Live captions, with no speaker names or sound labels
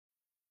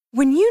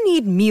When you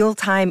need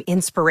mealtime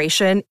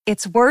inspiration,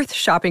 it's worth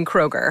shopping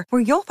Kroger,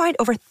 where you'll find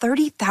over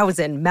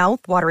 30,000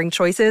 mouth-watering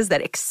choices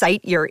that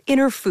excite your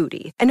inner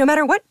foodie. And no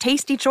matter what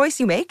tasty choice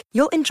you make,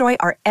 you'll enjoy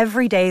our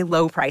everyday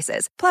low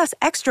prices, plus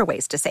extra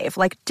ways to save,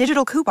 like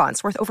digital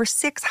coupons worth over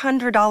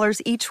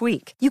 $600 each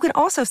week. You can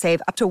also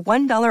save up to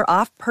 $1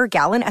 off per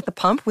gallon at the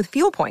pump with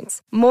fuel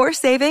points. More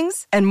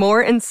savings and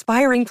more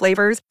inspiring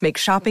flavors make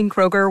shopping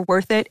Kroger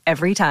worth it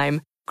every time.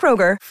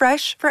 Kroger,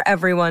 fresh for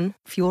everyone.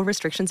 Fuel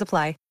restrictions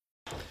apply.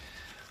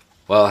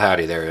 Well,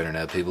 howdy there,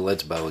 Internet people.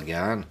 It's Bo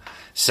again.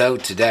 So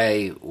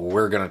today,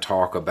 we're going to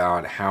talk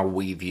about how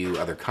we view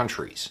other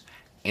countries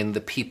and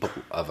the people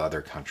of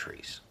other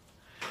countries.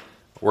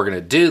 We're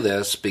going to do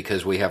this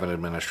because we have an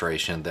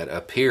administration that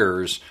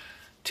appears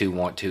to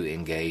want to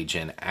engage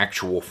in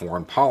actual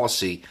foreign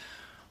policy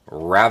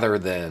rather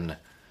than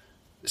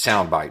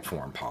soundbite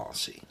foreign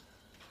policy.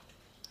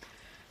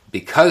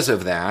 Because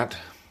of that,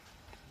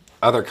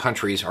 other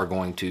countries are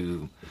going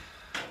to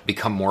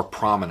become more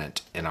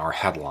prominent in our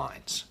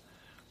headlines.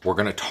 We're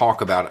going to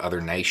talk about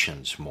other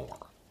nations more.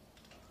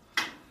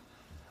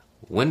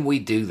 When we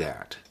do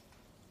that,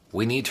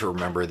 we need to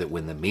remember that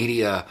when the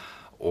media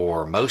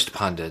or most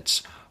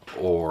pundits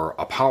or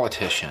a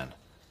politician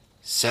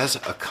says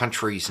a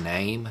country's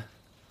name,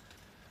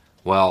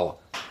 well,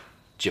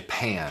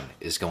 Japan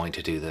is going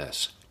to do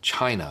this.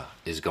 China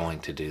is going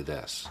to do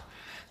this.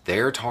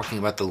 They're talking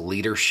about the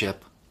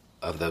leadership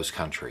of those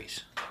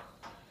countries,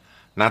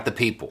 not the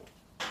people.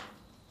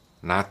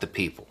 Not the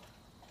people.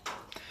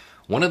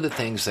 One of the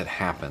things that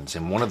happens,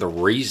 and one of the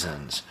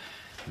reasons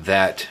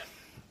that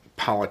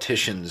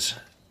politicians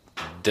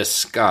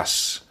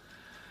discuss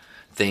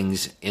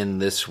things in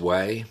this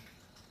way,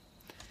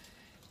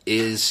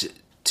 is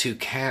to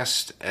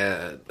cast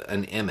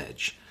an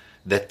image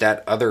that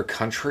that other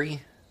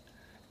country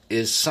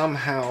is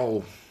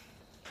somehow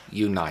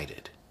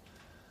united.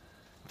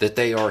 That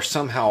they are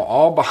somehow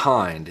all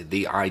behind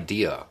the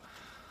idea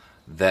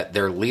that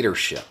their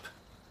leadership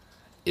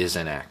is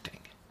enacting.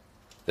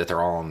 That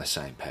they're all on the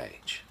same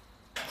page.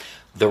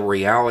 The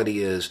reality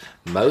is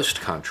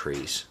most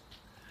countries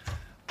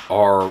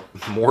are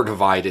more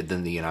divided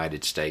than the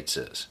United States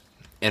is.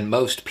 And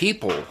most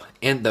people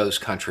in those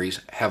countries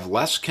have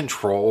less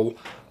control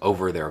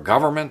over their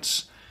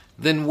governments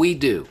than we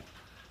do,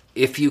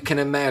 if you can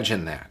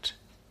imagine that.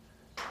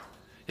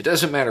 It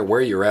doesn't matter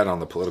where you're at on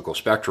the political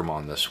spectrum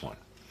on this one.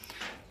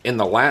 In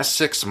the last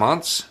 6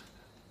 months,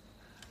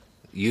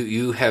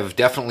 you have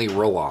definitely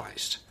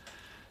realized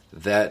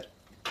that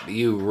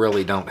you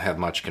really don't have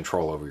much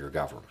control over your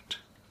government.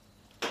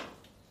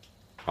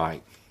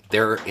 Right?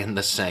 They're in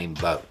the same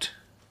boat.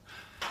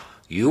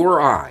 You or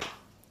I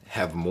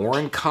have more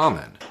in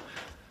common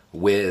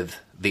with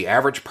the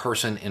average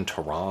person in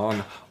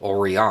Tehran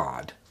or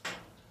Riyadh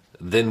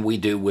than we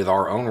do with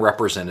our own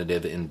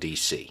representative in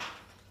D.C.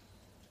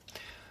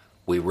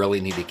 We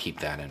really need to keep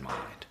that in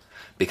mind.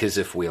 Because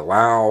if we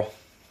allow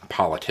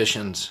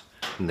politicians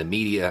and the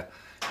media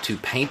to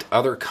paint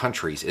other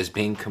countries as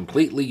being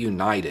completely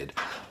united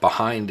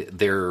behind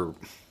the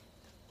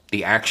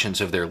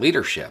actions of their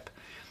leadership,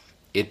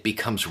 it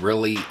becomes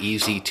really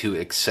easy to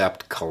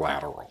accept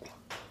collateral.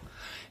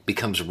 It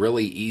becomes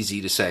really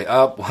easy to say,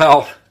 oh,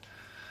 well,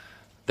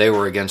 they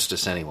were against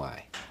us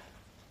anyway.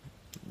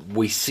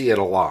 We see it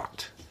a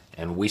lot,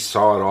 and we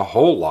saw it a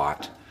whole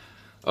lot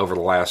over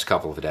the last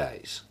couple of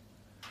days.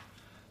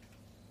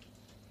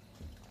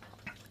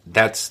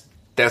 That's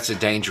a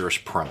dangerous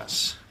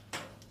premise.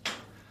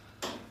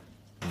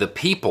 The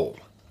people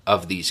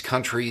of these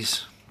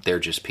countries, they're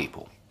just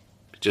people.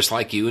 Just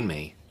like you and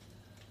me.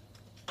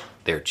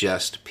 They're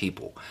just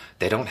people.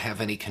 They don't have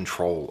any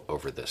control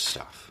over this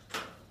stuff.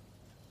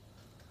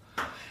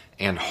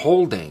 And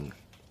holding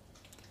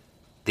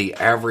the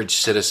average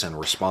citizen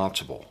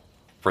responsible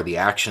for the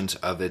actions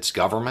of its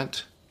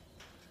government,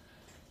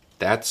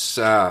 that's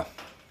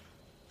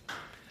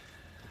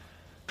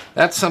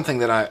something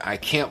that I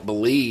can't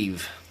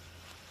believe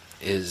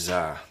is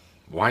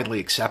widely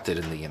accepted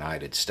in the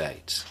United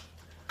States.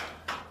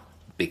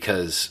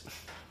 Because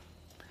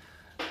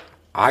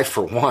I,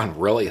 for one,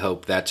 really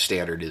hope that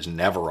standard is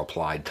never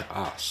applied to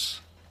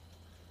us.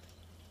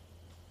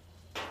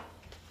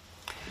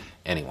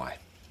 Anyway,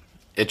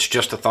 it's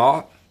just a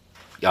thought.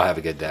 Y'all have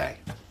a good day.